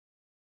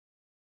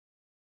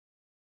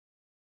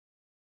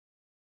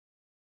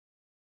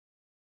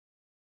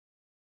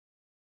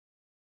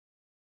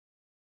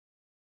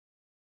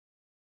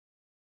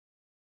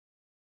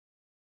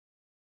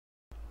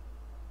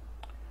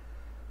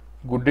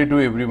Good day to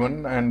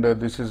everyone, and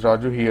this is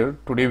Raju here.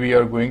 Today we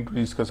are going to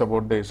discuss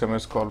about the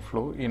SMS call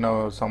flow. In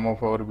some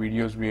of our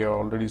videos we have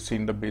already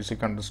seen the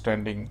basic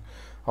understanding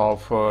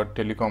of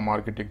telecom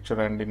architecture,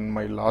 and in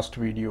my last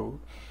video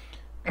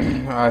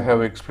I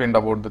have explained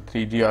about the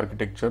 3G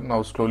architecture.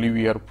 Now slowly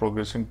we are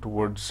progressing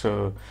towards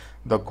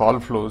the call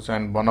flows,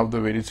 and one of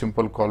the very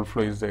simple call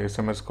flow is the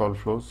SMS call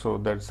flow. So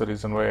that's the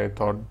reason why I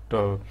thought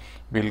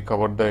we'll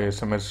cover the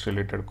SMS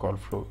related call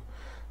flow.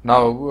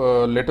 Now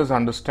let us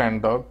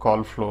understand the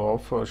call flow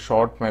of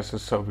short message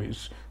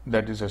service,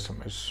 that is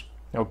SMS.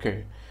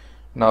 Okay.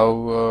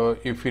 Now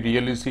if we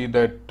really see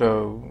that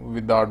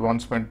with the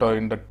advancement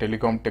in the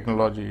telecom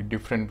technology,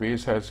 different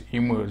ways has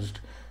emerged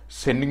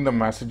sending the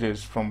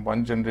messages from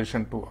one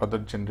generation to other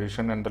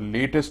generation, and the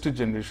latest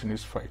generation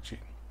is 5G.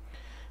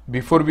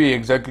 Before we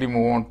exactly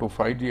move on to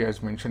 5G,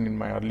 as mentioned in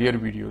my earlier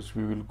videos,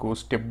 we will go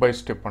step by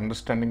step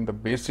understanding the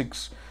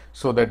basics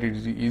so that it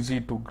is easy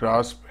to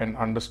grasp and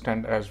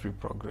understand as we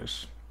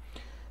progress.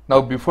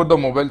 Now, before the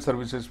mobile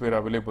services were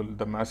available,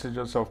 the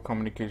messages of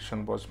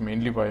communication was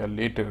mainly via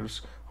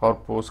letters or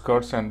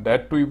postcards, and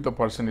that too if the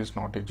person is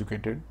not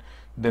educated.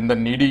 Then the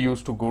needy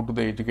used to go to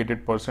the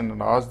educated person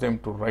and ask them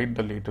to write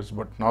the letters,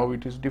 but now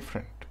it is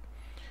different.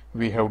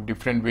 We have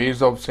different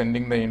ways of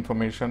sending the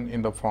information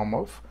in the form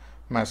of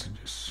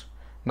messages.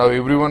 Now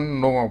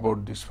everyone know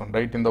about this one,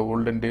 right? In the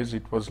olden days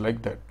it was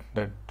like that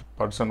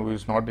person who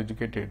is not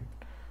educated,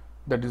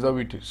 that is how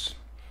it is.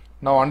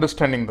 Now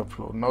understanding the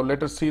flow, now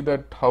let us see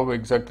that how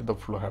exactly the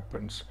flow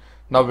happens.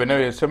 Now when a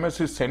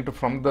SMS is sent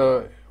from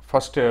the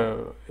first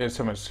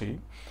SMSC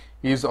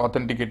is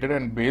authenticated,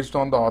 and based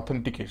on the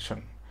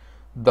authentication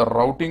the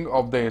routing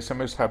of the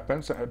SMS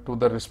happens to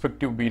the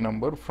respective B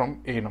number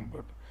from A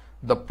number.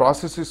 The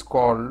process is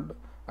called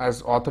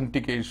as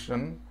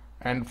authentication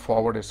and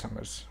forward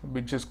SMS,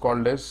 which is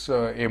called as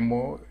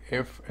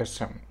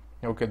MOFSM.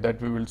 Okay, that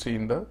we will see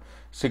in the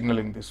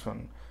signaling this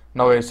one.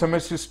 Now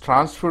SMS is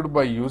transferred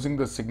by using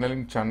the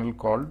signaling channel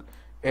called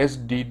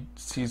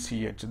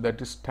SDCCH, that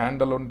is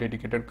standalone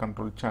dedicated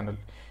control channel.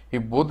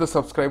 If both the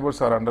subscribers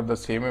are under the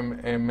same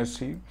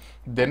MSC,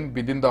 then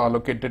within the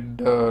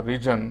allocated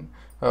region,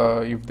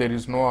 if there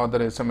is no other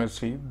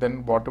SMSC,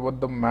 then whatever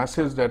the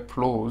message that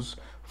flows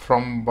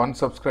from one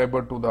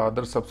subscriber to the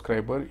other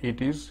subscriber,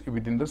 it is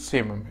within the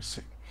same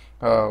MSC,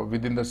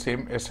 within the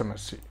same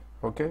SMSC.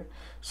 Okay,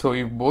 so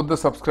if both the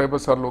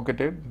subscribers are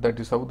located, that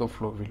is how the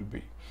flow will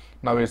be.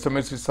 Now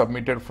SMS is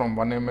submitted from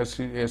one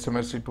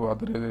SMSC to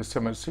other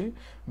SMSC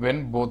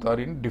when both are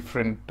in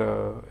different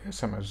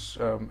SMSC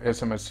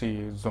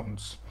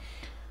zones.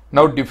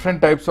 Now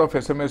different types of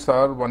SMS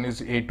are, one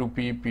is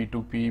A2P,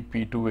 P2P,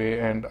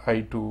 P2A and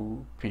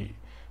I2P.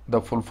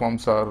 The full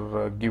forms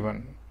are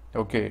given.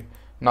 Okay.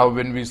 Now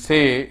when we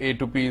say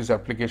A2P is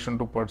application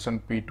to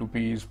person,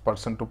 P2P is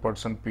person to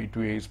person,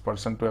 P2A is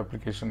person to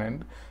application,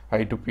 and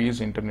I2P is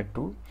internet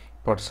to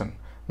person.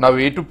 Now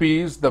A2P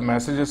is the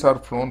messages are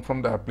flown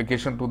from the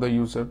application to the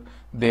user.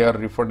 They are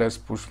referred as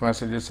push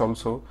messages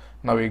also.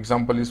 Now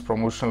example is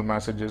promotional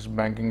messages,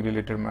 banking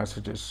related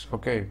messages.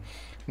 Okay.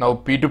 Now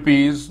P2P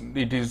is,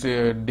 it is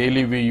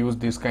daily we use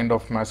this kind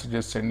of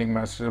messages, sending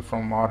messages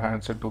from our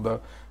handset to the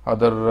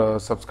other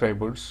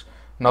subscribers.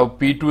 Now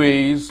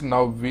P2A is,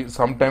 now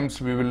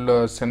sometimes we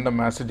will send the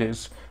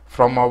messages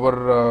from our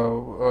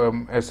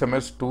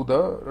SMS to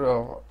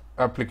the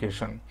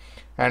application,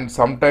 and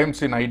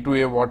sometimes in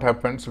I2A what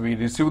happens, we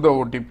receive the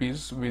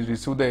OTPs, we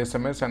receive the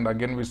SMS, and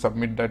again we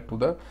submit that to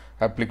the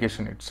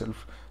application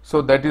itself.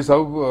 So that is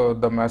how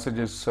the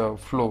messages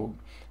flow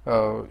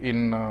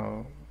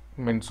in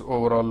means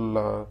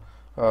overall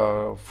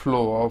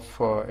flow of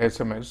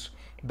SMS,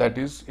 that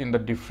is in the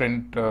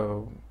different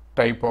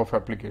type of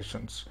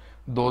applications.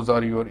 Those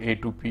are your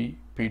A2P,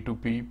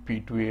 P2P,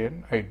 P2A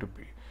and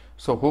I2P.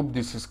 So hope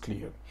this is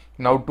clear.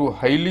 Now to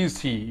highly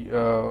see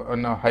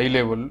on a high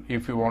level,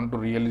 if you want to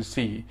really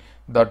see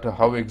that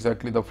how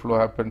exactly the flow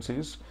happens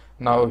is,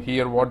 now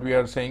here what we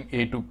are saying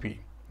A2P.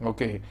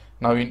 Okay,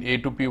 now in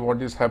A2P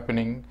what is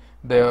happening,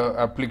 the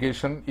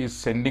application is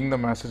sending the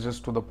messages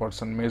to the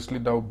person. Mostly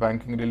the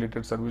banking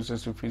related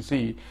services, if we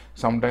see,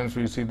 sometimes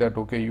we see that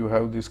okay, you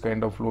have this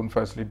kind of loan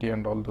facility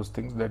and all those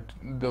things, that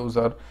those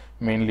are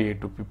mainly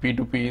A2P.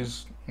 P2P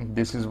is,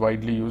 this is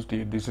widely used,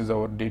 this is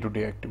our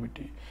day-to-day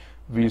activity,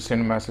 we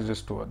send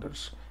messages to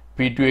others.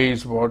 P2A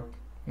is what,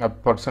 a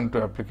person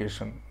to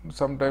application.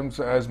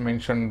 Sometimes as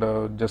mentioned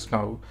just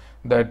now,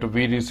 that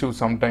we receive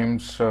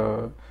sometimes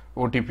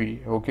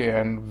OTP, okay,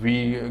 and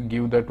we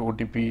give that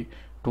OTP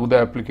to the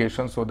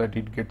application so that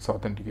it gets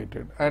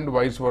authenticated, and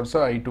vice versa.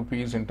 I2P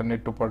is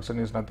internet to person,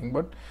 is nothing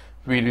but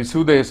we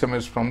receive the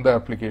SMS from the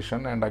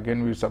application and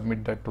again we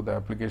submit that to the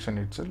application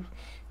itself.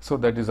 So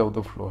that is how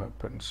the flow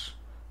happens.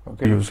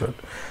 Okay, user.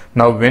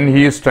 Now when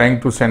he is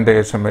trying to send a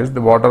SMS,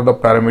 what are the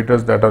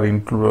parameters that are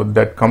included,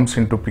 that comes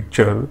into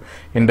picture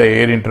in the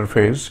air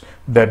interface,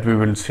 that we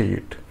will see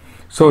it.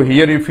 So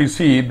here if you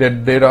see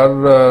that there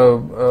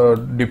are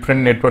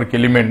different network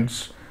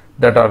elements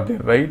that are there,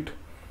 right?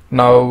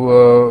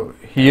 Now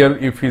here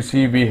if you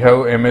see, we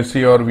have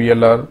MSC or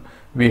VLR,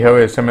 we have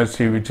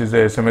SMSC, which is the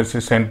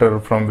SMSC center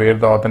from where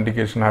the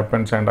authentication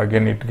happens, and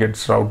again it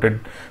gets routed.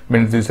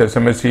 Means this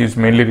SMSC is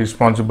mainly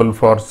responsible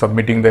for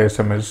submitting the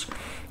SMS,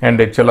 and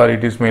HLR,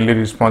 it is mainly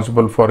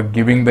responsible for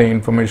giving the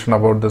information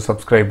about the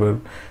subscriber,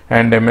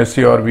 and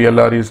MSC or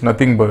VLR is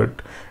nothing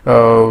but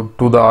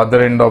to the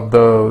other end of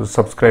the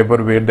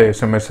subscriber where the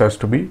SMS has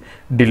to be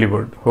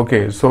delivered.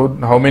 Okay, so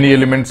how many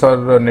elements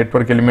are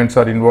network elements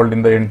are involved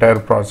in the entire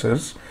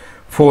process?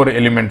 4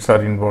 elements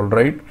are involved,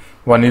 right?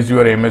 One is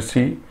your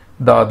MSC,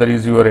 the other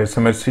is your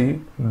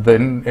SMSC,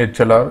 then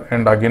HLR,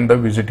 and again the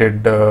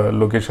visited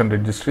location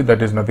registry,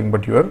 that is nothing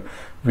but your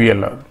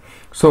VLR.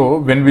 So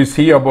when we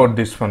see about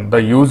this one,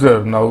 the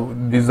user, now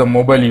this is a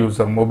mobile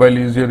user. Mobile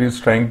user is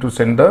trying to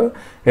send the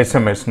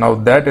SMS. Now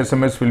that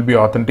SMS will be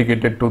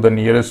authenticated to the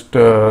nearest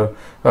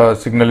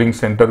signaling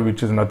center,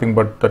 which is nothing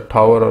but the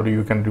tower, or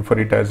you can refer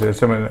it as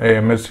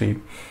MSC.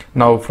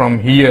 Now from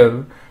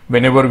here,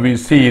 whenever we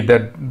see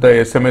that the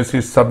SMS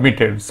is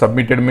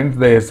submitted means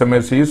the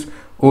SMS is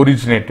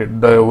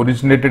originated. The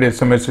originated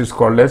SMS is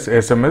called as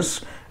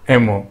SMS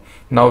MO.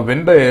 Now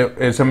when the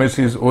SMS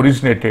is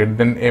originated,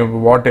 then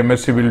what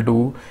MSC will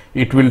do,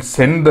 it will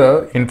send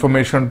the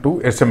information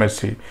to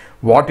SMSC.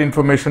 What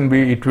information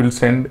it will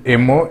send?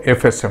 MO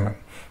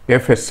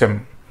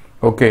FSM,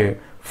 okay,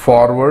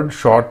 forward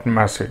short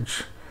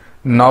message.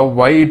 Now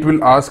why it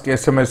will ask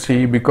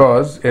SMSC?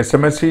 Because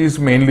SMSC is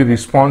mainly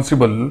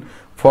responsible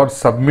for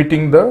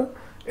submitting the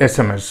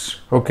SMS.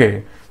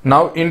 Okay,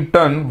 now in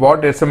turn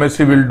what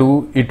SMSC will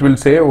do, it will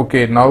say,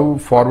 okay, now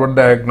forward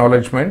the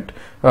acknowledgement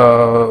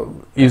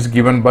is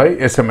given by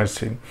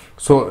SMSC.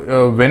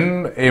 So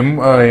when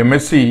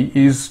MSC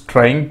is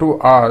trying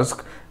to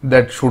ask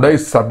that should I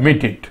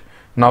submit it,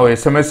 now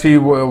SMSC,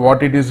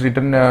 what it is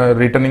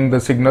returning the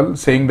signal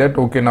saying that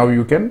okay, now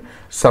you can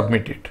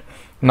submit it.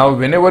 Now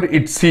whenever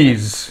it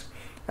sees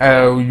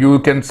you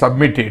can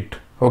submit it,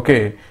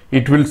 okay,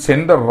 it will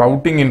send the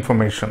routing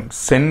information,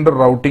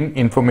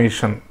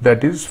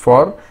 that is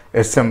for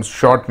SM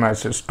short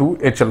message to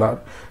HLR.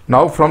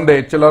 Now from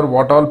the HLR,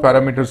 what all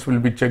parameters will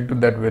be checked,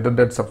 that whether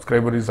that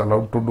subscriber is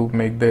allowed to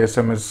make the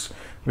SMS,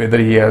 whether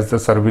he has the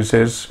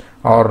services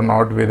or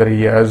not, whether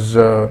he has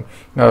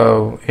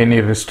any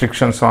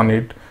restrictions on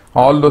it.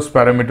 All those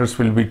parameters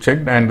will be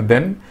checked, and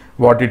then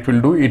what it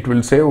will do, it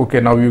will say okay,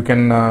 now you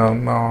can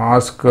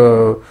ask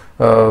to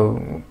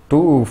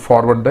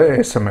forward the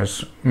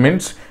SMS.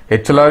 Means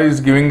HLR is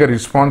giving a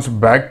response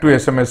back to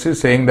SMSC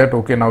saying that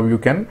okay, now you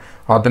can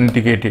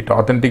authenticate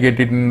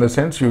it in the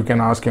sense you can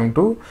ask him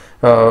to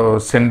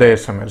send the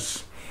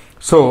SMS.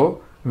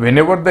 So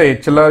whenever the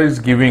HLR is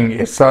giving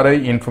SRI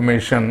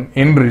information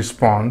in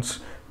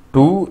response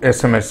to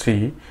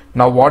SMSC,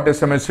 now what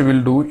SMSC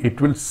will do, it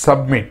will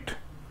submit.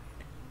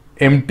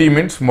 MT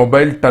means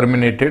mobile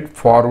terminated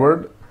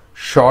forward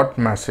short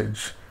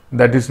message,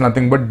 that is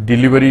nothing but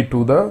delivery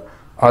to the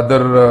other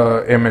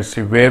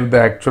MSC where the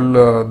actual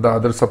the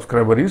other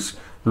subscriber is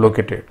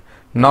located.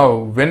 Now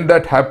when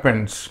that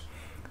happens,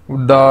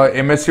 the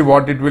MSC,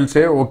 what it will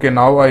say, okay,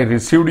 now I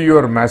received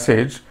your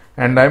message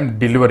and I am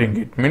delivering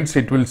it. Means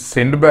it will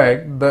send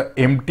back the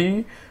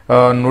empty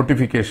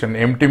notification.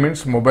 Empty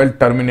means mobile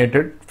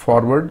terminated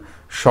forward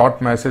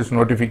short message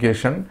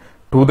notification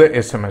to the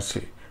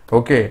SMSC.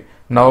 Okay,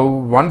 now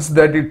once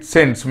that it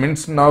sends,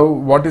 means now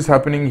what is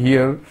happening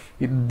here,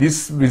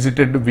 this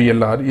visited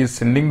VLR is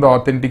sending the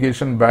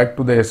authentication back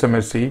to the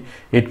SMSC.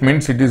 It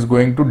means it is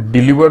going to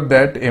deliver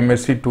that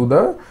MSC to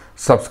the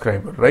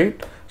subscriber,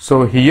 right?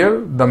 So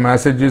here the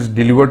message is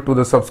delivered to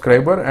the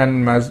subscriber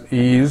and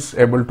he is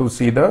able to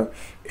see the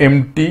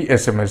empty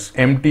SMS.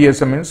 Empty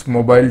SMS,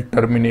 mobile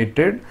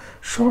terminated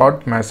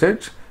short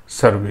message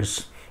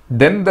service.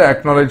 Then the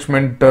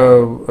acknowledgement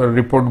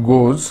report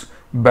goes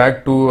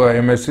back to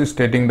MSC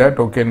stating that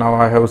okay, now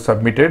I have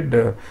submitted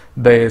the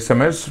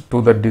SMS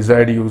to the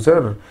desired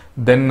user.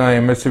 Then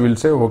MSC will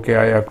say okay,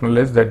 I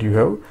acknowledge that you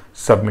have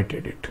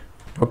submitted it.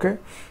 Okay,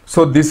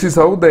 so this is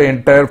how the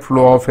entire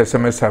flow of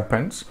SMS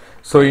happens.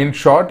 So in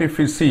short, if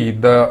you see,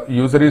 the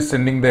user is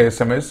sending the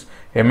SMS,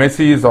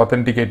 MSC is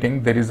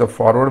authenticating, there is a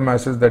forward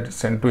message that is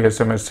sent to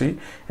SMSC.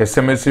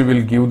 SMSC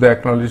will give the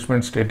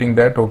acknowledgement stating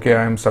that okay,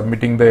 I am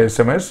submitting the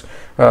SMS,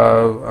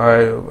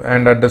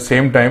 and at the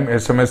same time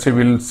SMSC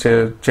will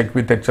check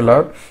with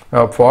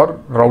HLR for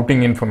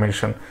routing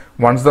information.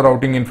 Once the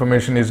routing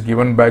information is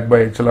given back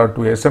by HLR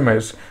to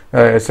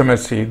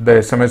SMSC, the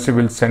SMSC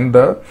will send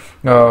the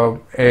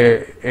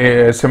a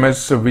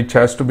SMS which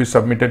has to be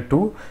submitted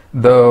to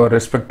the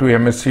respective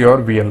MSC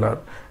or VLR,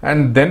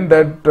 and then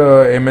that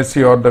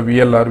MSC or the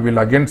VLR will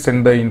again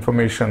send the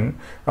information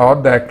or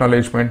the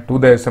acknowledgement to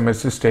the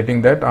SMSC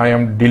stating that I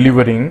am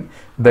delivering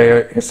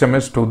the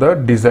SMS to the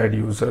desired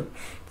user.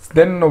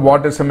 Then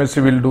what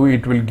SMSC will do,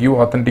 it will give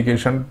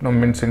authentication,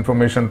 means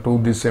information to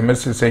this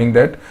MSC saying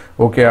that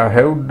okay, I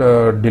have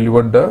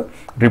delivered the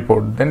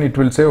report. Then it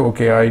will say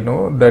okay, I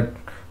know that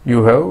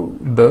you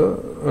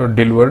have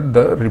delivered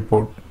the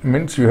report,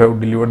 means you have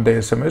delivered the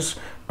SMS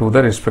to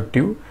the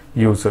respective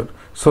user.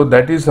 So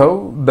that is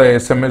how the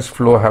SMS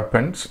flow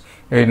happens.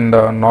 in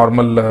the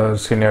normal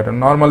scenario.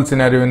 Normal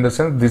scenario in the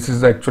sense this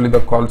is actually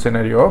the call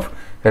scenario of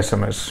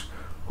SMS.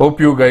 Hope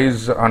you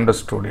guys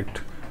understood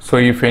it. So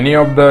if any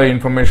of the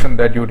information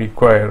that you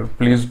require,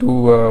 please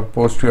do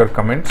post your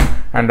comments,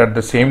 and at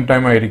the same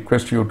time I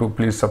request you to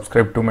please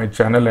subscribe to my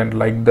channel and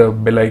like the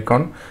bell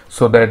icon,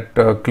 so that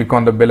click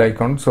on the bell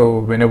icon, so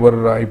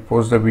whenever I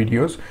post the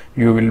videos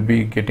you will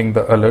be getting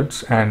the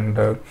alerts,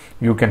 and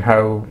you can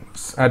have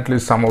at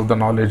least some of the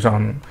knowledge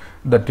on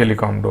the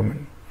telecom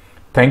domain.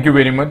 Thank you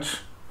very much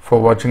for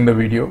watching the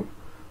video.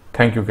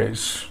 Thank you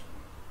guys.